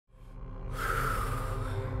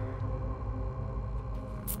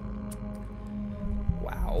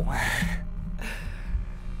go.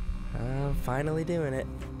 I'm finally doing it.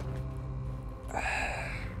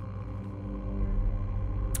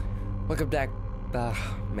 Welcome back.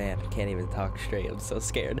 Man, I can't even talk straight. I'm so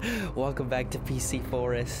scared. Welcome back to PC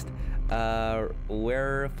Forest.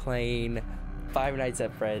 We're playing Five Nights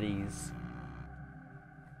at Freddy's.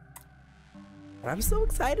 I'm so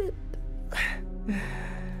excited.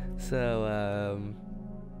 So,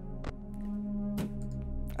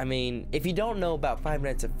 I mean, if you don't know about Five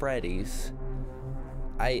Nights at Freddy's,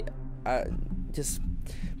 just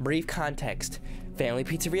brief context. Family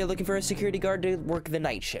pizzeria looking for a security guard to work the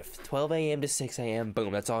night shift. 12 a.m. to 6 a.m.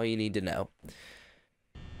 Boom, that's all you need to know.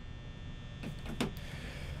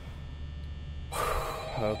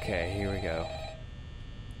 Okay, here we go.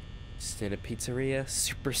 Just in a pizzeria.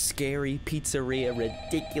 Super scary pizzeria.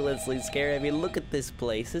 Ridiculously scary. I mean, look at this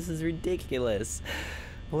place. This is ridiculous.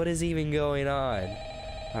 What is even going on?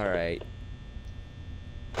 Alright.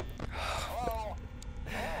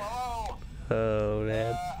 Oh,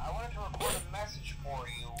 man. I wanted to record a message for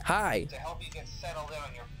you. Hi. To help you get settled in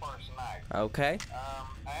on your first night. Okay.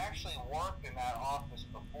 I actually worked in that office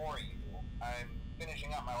before you. I'm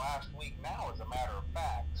finishing up my last week now, as a matter of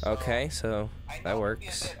fact. So Okay, so that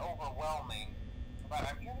works. I know it can be a bit overwhelming, but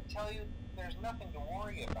I'm here to tell you there's nothing to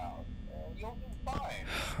worry about. You'll do fine.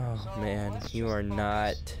 Oh, so man, you are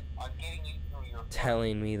not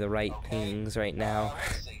telling me the right things right now.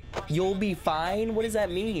 You'll be fine? What does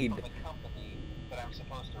that mean?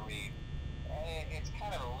 It's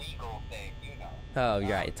kind of a legal thing, you know. Oh,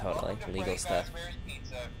 right, totally. Legal stuff.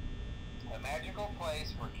 Pizza, a magical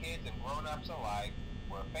place for kids and grown-ups alike,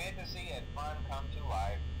 where fantasy and fun come to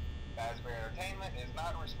life. Fazbear Entertainment is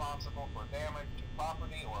not responsible for damage to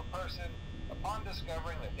property or person. Upon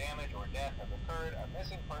discovering that damage or death have occurred, a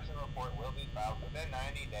missing person report will be filed within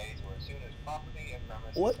 90 days or as soon as property and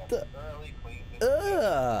premises have been thoroughly cleaned and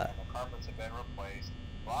the carpets have been replaced.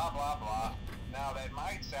 Blah, blah, blah. Now, that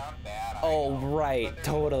might sound bad, Oh, right,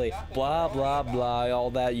 totally. Blah, blah, blah,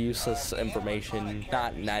 all that useless information.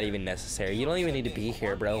 Not even necessary. You don't even need to be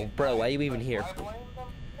here, bro. Bro, why are you even here? Do I blame them?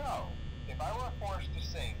 No. If I were forced to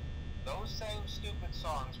sing those same stupid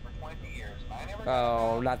songs for 20 years, and I never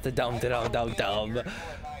Oh, not the dumb.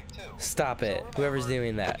 Stop it. Whoever's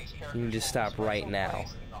doing that, you can just stop right now.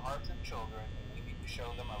 In the hearts of children, and we need to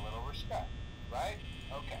show them a little respect, right?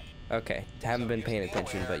 Okay. Okay, haven't been paying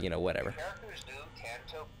attention, but you know, whatever. Characters do tend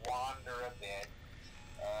to wander a bit.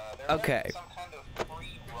 Okay. Some kind of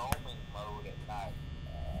free roaming mode at night.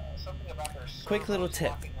 Something about their Quick little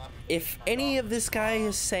tip. If any of this guy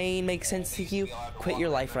is saying makes sense to you, quit your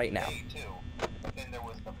life right now. But then there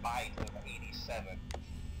was the bite of 87.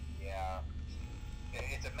 Yeah.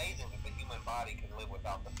 It's amazing that the human body can live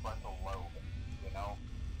without the frontal lobe, you know?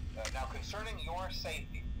 Now, concerning your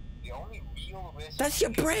safety, the only real risk... That's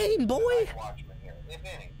your brain, boy! Watchman here, if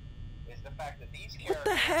any, is the fact that these characters... What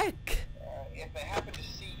the heck? If they happen to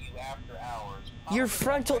see you after hours... Your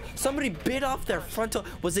frontal... Somebody bit off their frontal...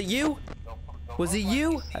 Was it you? Was it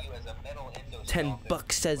you?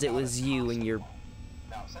 $10 says it was you and your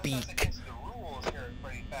beak.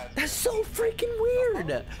 That's so freaking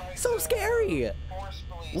weird. So scary.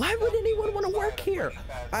 Why would anyone want to work here?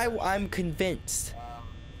 I'm convinced.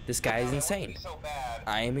 This guy is insane.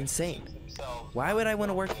 I am insane. Why would I want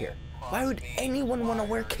to work here? Why would anyone want to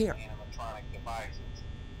work here?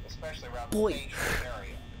 Boy.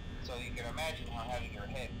 So you can imagine how having your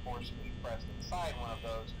head forcefully pressed inside one of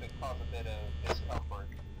those could cause a bit of discomfort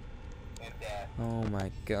and death. Oh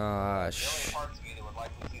my gosh. The only parts of you that would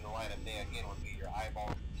likely see the light of day again would be your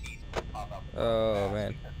eyeballs and teeth would pop up. Oh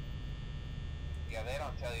man. Yeah, they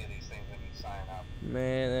don't tell you these things when you sign up.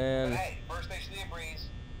 Man. But hey, first station of the breeze.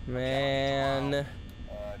 Man.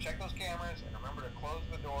 Check those cameras and remember to close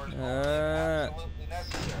the doors only if absolutely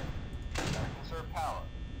necessary. Gotta conserve power.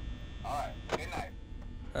 Alright, good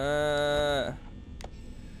night.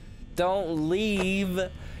 Don't leave.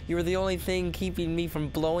 You're the only thing keeping me from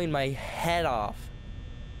blowing my head off.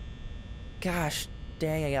 Gosh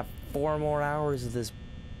dang, I got 4 more hours of this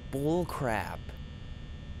bull crap.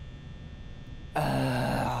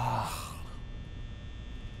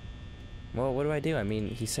 Well, what do I do? I mean,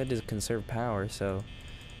 he said to conserve power, so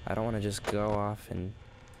I don't want to just go off and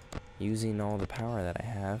using all the power that I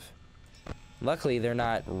have. Luckily, they're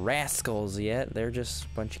not rascals yet. They're just a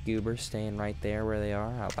bunch of goobers staying right there where they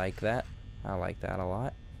are. I like that. I like that a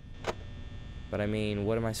lot. But I mean,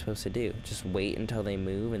 what am I supposed to do? Just wait until they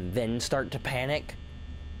move and then start to panic?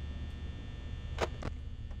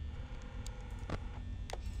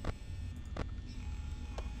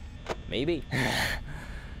 Maybe.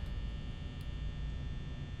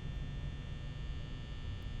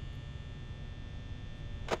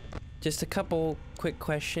 just a couple quick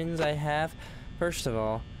questions I have. First of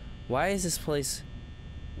all, why is this place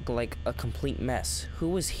like a complete mess? Who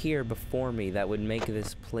was here before me that would make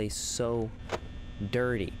this place so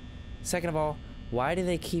dirty? Second of all, why do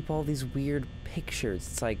they keep all these weird pictures?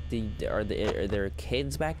 It's like, are there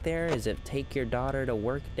kids back there? Is it take your daughter to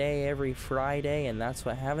work day every Friday and that's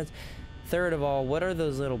what happens? Third of all, what are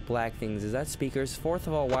those little black things? Is that speakers? Fourth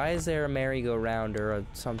of all, why is there a merry-go-round or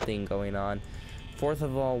something going on? Fourth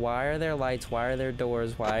of all, why are there lights? Why are there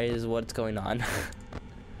doors? What's going on?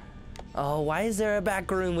 Oh, why is there a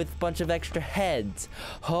back room with a bunch of extra heads?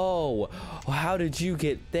 Oh, how did you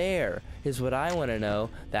get there? Is what I want to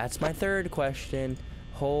know. That's my third question.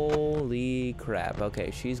 Holy crap.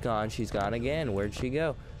 Okay, she's gone. She's gone again. Where'd she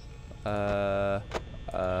go?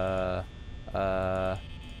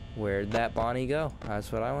 Where'd that Bonnie go?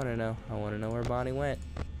 That's what I want to know. I want to know where Bonnie went.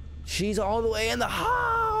 She's all the way in the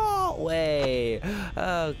hallway.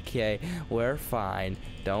 Okay, we're fine.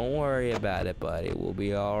 Don't worry about it, buddy. We'll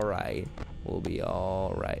be all right. We'll be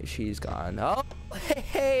all right. She's gone. Oh,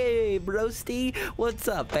 hey, broski. What's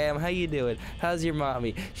up, fam? How you doing? How's your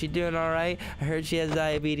mommy? She doing all right? I heard she has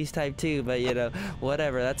diabetes type 2, but you know,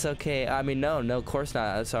 whatever. That's okay. I mean, no, of course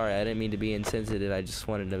not. I'm sorry. I didn't mean to be insensitive. I just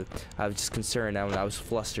wanted to. I was just concerned. I was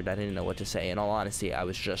flustered. I didn't know what to say. In all honesty, I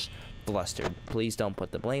was just flustered. Please don't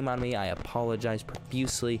put the blame on me. I apologize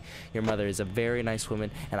profusely. Your mother is a very nice woman,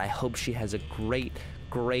 and I hope she has a great,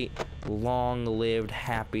 long-lived,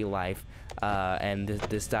 happy life. And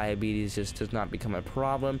this diabetes just does not become a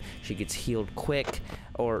problem. She gets healed quick.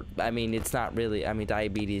 Or, I mean, it's not really, I mean,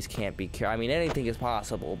 diabetes can't be cured. I mean, anything is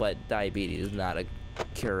possible, but diabetes is not a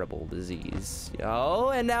curable disease. Oh,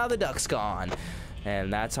 and now the duck's gone.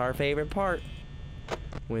 And that's our favorite part.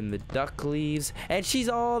 When the duck leaves, and she's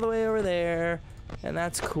all the way over there, and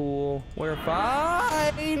that's cool. We're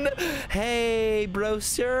fine. Hey,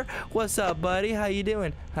 broster, what's up, buddy? How you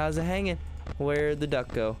doing? How's it hanging? Where'd the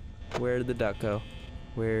duck go? Where did the duck go?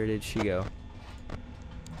 Where did she go?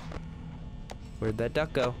 Where'd that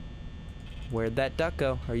duck go? Where'd that duck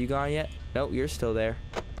go? Are you gone yet? Nope, you're still there.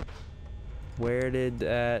 Where did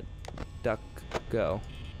that duck go?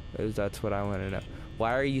 That's what I want to know.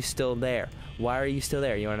 Why are you still there? Why are you still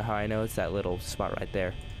there? You wanna know how I know? It's that little spot right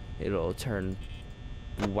there. It'll turn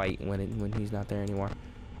white when he's not there anymore.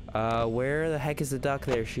 Where the heck is the duck?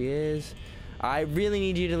 There she is. I really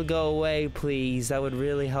need you to go away, please. That would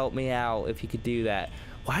really help me out if you could do that.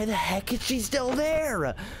 Why the heck is she still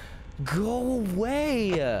there? Go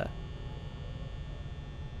away.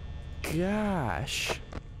 Gosh.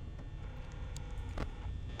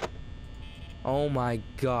 Oh my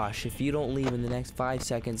gosh, if you don't leave in the next 5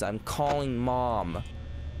 seconds, I'm calling mom.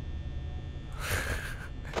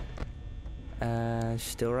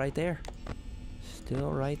 Still right there.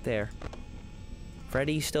 Still right there.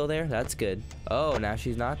 Freddy's still there? That's good. Oh, now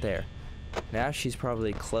she's not there. Now she's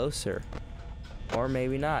probably closer. Or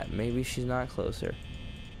maybe not. Maybe she's not closer.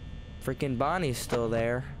 Freaking Bonnie's still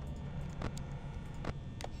there.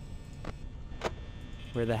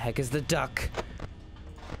 Where the heck is the duck?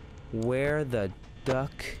 Where the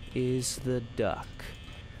duck is the duck?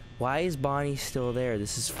 Why is Bonnie still there?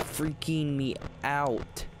 This is freaking me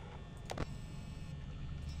out.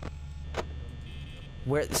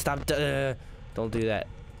 Where? Stop. Don't do that.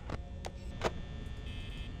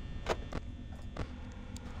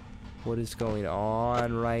 What is going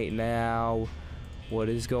on right now? What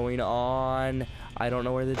is going on? I don't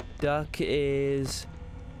know where the duck is.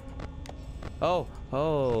 Oh,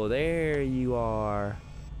 there you are.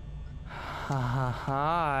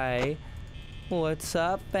 Hi. What's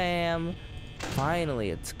up, fam? Finally,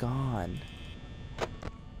 it's gone.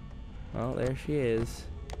 Oh, there she is.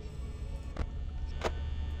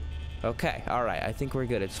 Okay, alright, I think we're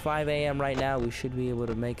good. It's 5 a.m. right now. We should be able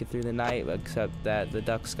to make it through the night, except that the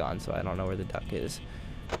duck's gone, so I don't know where the duck is.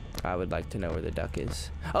 I would like to know where the duck is.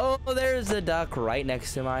 Oh, there's the duck right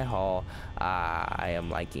next to my hall. I am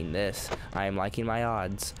liking this. I am liking my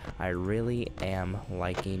odds. I really am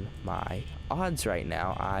liking my odds right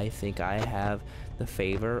now. I think I have the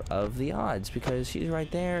favor of the odds because she's right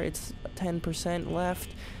there. It's 10% left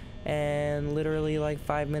and literally like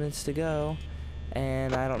 5 minutes to go.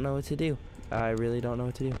 And I don't know what to do. I really don't know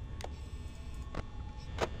what to do.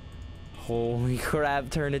 Holy crap,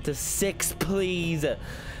 turn it to 6, please.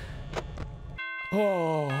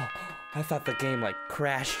 Oh, I thought the game like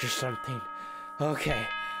crashed or something. Okay.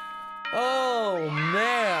 Oh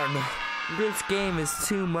man, this game is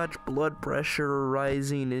too much blood pressure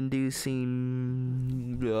rising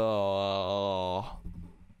inducing. Oh,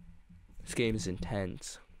 this game is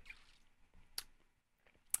intense.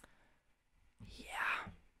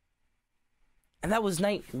 And that was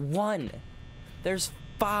night 1. There's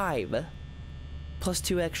 5. Plus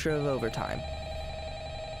 2 extra of overtime.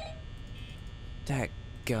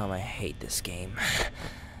 Dadgum, I hate this game.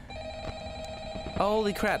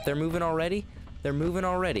 Holy crap, they're moving already? They're moving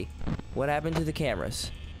already. What happened to the cameras?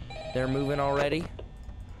 They're moving already?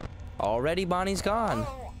 Already Bonnie's gone.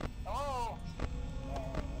 Hello?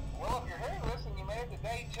 Well, if you're hearing this and you made it to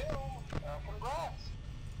day 2, congrats.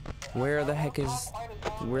 Where the heck is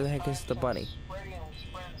the bunny? Freddy and his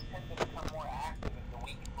friends tend to become more active as the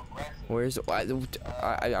week progresses. Where's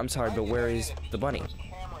I'm sorry, but where is the bunny?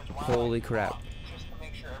 Holy crap. Just to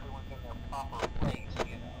make sure everyone's in their proper place, you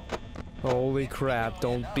know. Holy crap,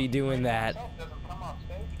 don't be doing that. Doesn't come off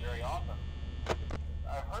stage very often.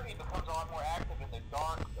 I've heard he becomes a lot more active in the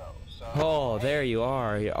dark though, so Oh, there you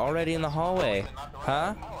are. You're already in the hallway.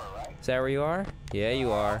 Huh? Is that where you are? Yeah,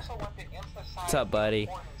 you are. What's up, buddy?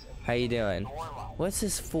 How you doing? What's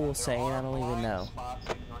this fool saying? I don't even know.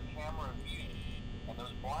 And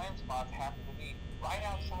those blind spots happen to be right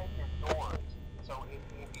outside your doors. So if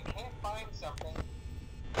you can't find something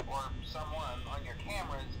or someone on your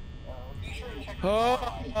cameras, be sure to check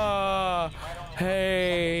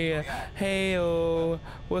Hey,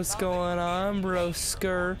 what's going on,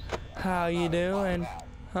 brosker? How you doing?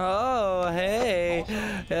 Oh, hey,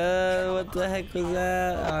 what the heck was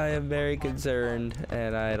that? I am very concerned,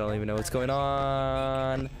 and I don't even know what's going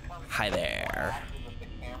on. Hi there. the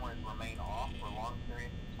cameras remain off for long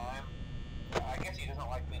periods of time. I guess he doesn't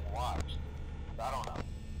like being watched. I don't know.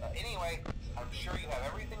 Anyway, I'm sure you have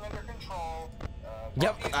everything under control.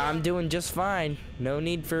 Yep, I'm doing just fine. No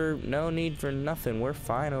need for nothing. We're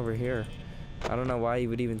fine over here. I don't know why you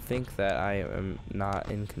would even think that I am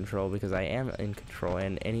not in control, because I am in control,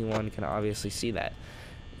 and anyone can obviously see that.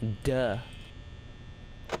 Duh.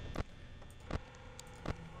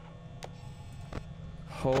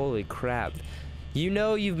 Holy crap. You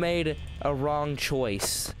know you've made a wrong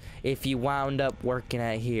choice if you wound up working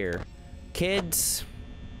at here. Kids,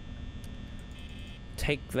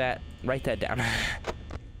 take that, write that down.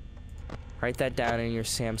 Write that down in your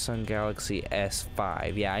Samsung Galaxy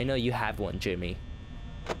S5. Yeah, I know you have one, Jimmy.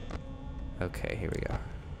 Okay, here we go.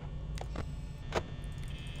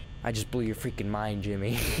 I just blew your freaking mind,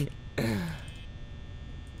 Jimmy.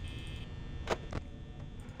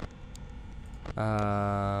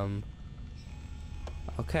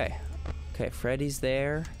 Okay. Okay, Freddy's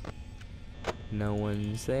there. No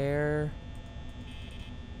one's there.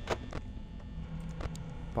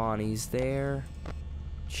 Bonnie's there.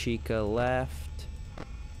 Chica left.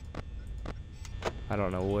 I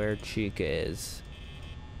don't know where Chica is.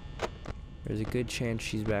 There's a good chance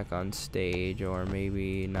she's back on stage, or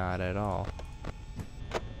maybe not at all.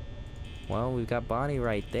 Well, we've got Bonnie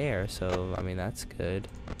right there, so I mean that's good.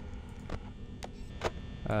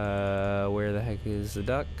 Where the heck is the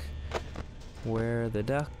duck? Where the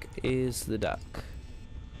duck is the duck?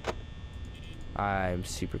 I'm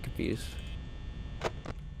super confused.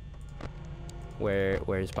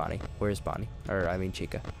 Where's Bonnie? Where's Bonnie? Or I mean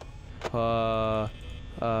Chica.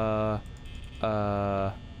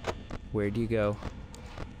 Where'd you go?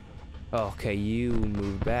 Oh, okay, you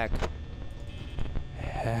moved back.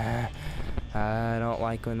 I don't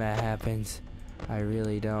like when that happens. I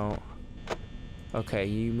really don't. Okay,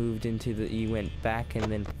 you moved into you went back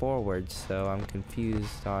and then forward, so I'm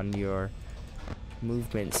confused on your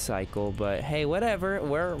movement cycle, but hey, whatever.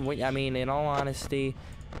 I mean, in all honesty,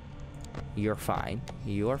 you're fine.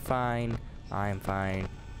 You're fine. I'm fine.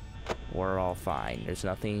 We're all fine. There's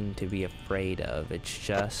nothing to be afraid of. It's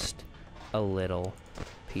just a little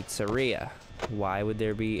pizzeria. Why would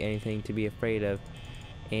there be anything to be afraid of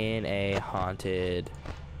in a haunted,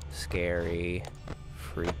 scary,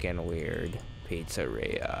 freaking weird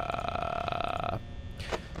pizzeria?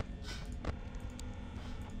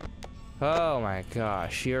 Oh my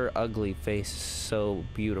gosh, your ugly face is so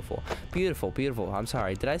beautiful. Beautiful, beautiful. I'm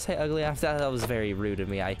sorry. Did I say ugly? I thought that was very rude of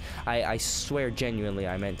me. I swear genuinely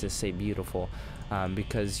I meant to say beautiful.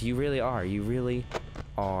 Because you really are. You really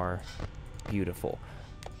are beautiful.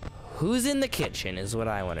 Who's in the kitchen is what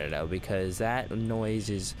I want to know, because that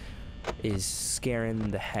noise is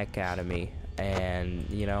scaring the heck out of me. And,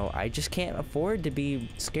 you know, I just can't afford to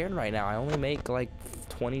be scared right now. I only make like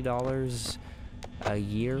 $20 a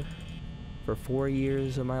year for 4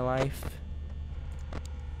 years of my life,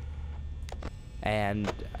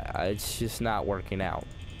 and it's just not working out.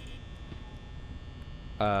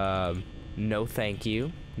 No thank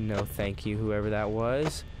you, no thank you, whoever that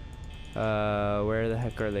was. Where the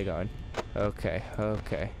heck are they going? Okay.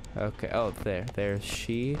 Oh, there's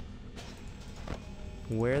she.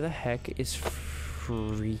 Where the heck is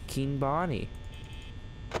freaking Bonnie?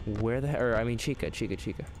 Where the heck, or I mean Chica.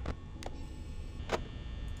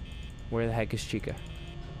 Where the heck is Chica?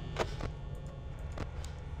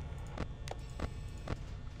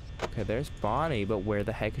 Okay, there's Bonnie, but where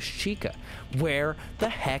the heck is Chica? Where the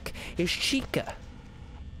heck is Chica?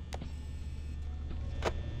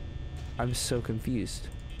 I'm so confused.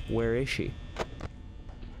 Where is she?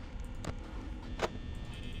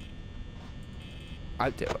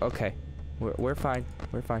 Okay. We're fine.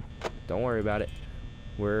 We're fine. Don't worry about it.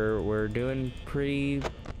 We're doing pretty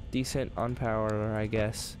decent on power, I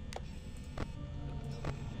guess.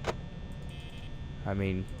 I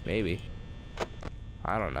mean, maybe.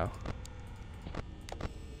 I don't know.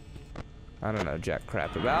 I don't know jack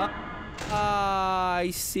crap about.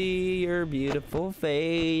 I see your beautiful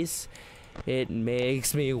face. It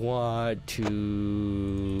makes me want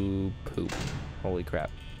to poop. Holy crap.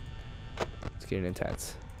 It's getting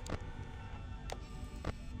intense.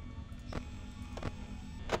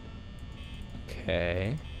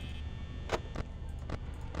 Okay.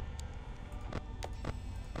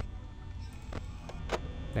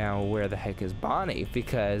 Now, where the heck is Bonnie?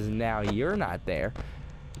 Because now you're not there.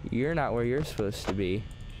 You're not where you're supposed to be.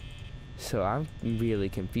 So I'm really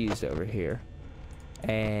confused over here.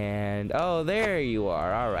 And, oh, there you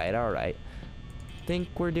are. Alright. Think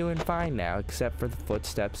we're doing fine now, except for the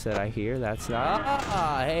footsteps that I hear. That's not.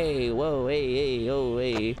 Hey, whoa, hey, oh,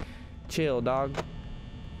 hey. Chill, dog.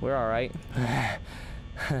 We're alright.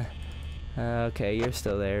 Okay, you're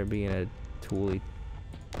still there being a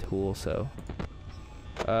tool, so.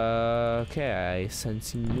 Okay, I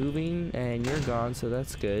sense you moving, and you're gone, so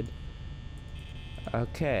that's good.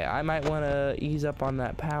 Okay, I might want to ease up on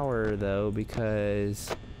that power, though,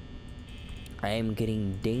 because I am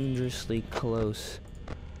getting dangerously close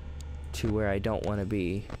to where I don't want to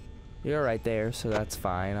be. You're right there, so that's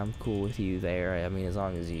fine. I'm cool with you there. I mean, as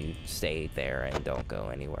long as you stay there and don't go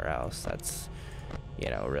anywhere else, that's, you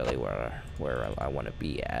know, really where I want to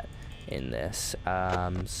be at in this.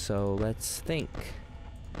 So let's think.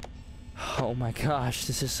 Oh my gosh,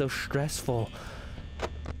 this is so stressful.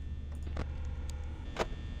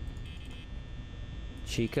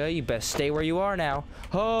 Chica, you best stay where you are now.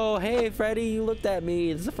 Oh, hey, Freddy, you looked at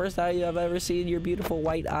me. It's the first time I've ever seen your beautiful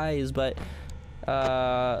white eyes, but,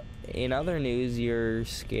 in other news, you're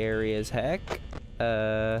scary as heck.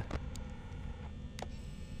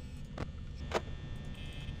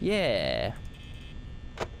 Yeah.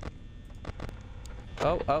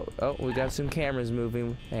 Oh, we got some cameras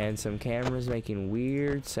moving and some cameras making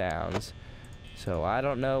weird sounds. So I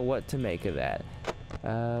don't know what to make of that.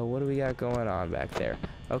 What do we got going on back there?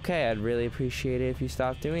 Okay, I'd really appreciate it if you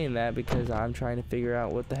stopped doing that because I'm trying to figure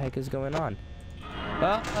out what the heck is going on.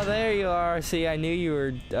 Oh, there you are. See, I knew you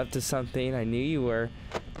were up to something. I knew you were,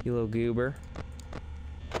 you little goober.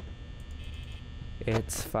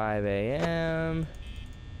 It's 5 a.m.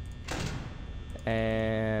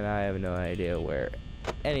 and I have no idea where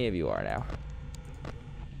any of you are now.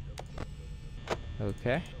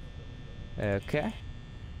 Okay.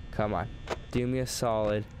 Come on. Do me a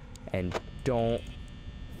solid and don't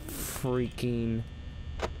freaking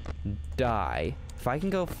die. If I can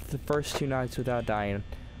go the first 2 nights without dying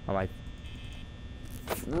on my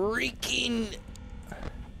freaking...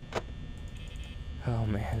 Oh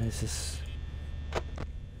man, this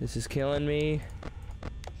is killing me.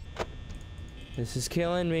 This is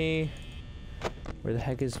killing me. Where the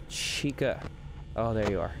heck is Chica? Oh, there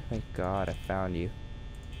you are. Thank God I found you.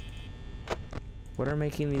 What are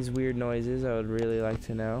making these weird noises? I would really like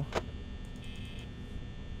to know.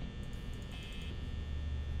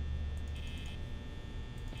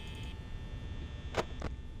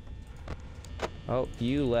 Oh,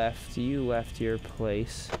 you left your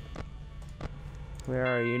place. Where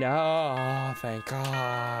are you now? Oh, thank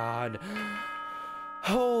God.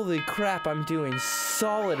 Holy crap, I'm doing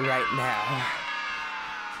solid right now.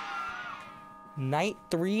 Night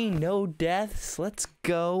 3, no deaths. Let's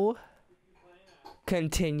go.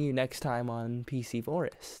 Continue next time on PC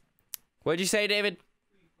Forest. What'd you say, David?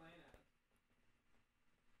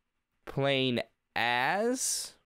 Playing as?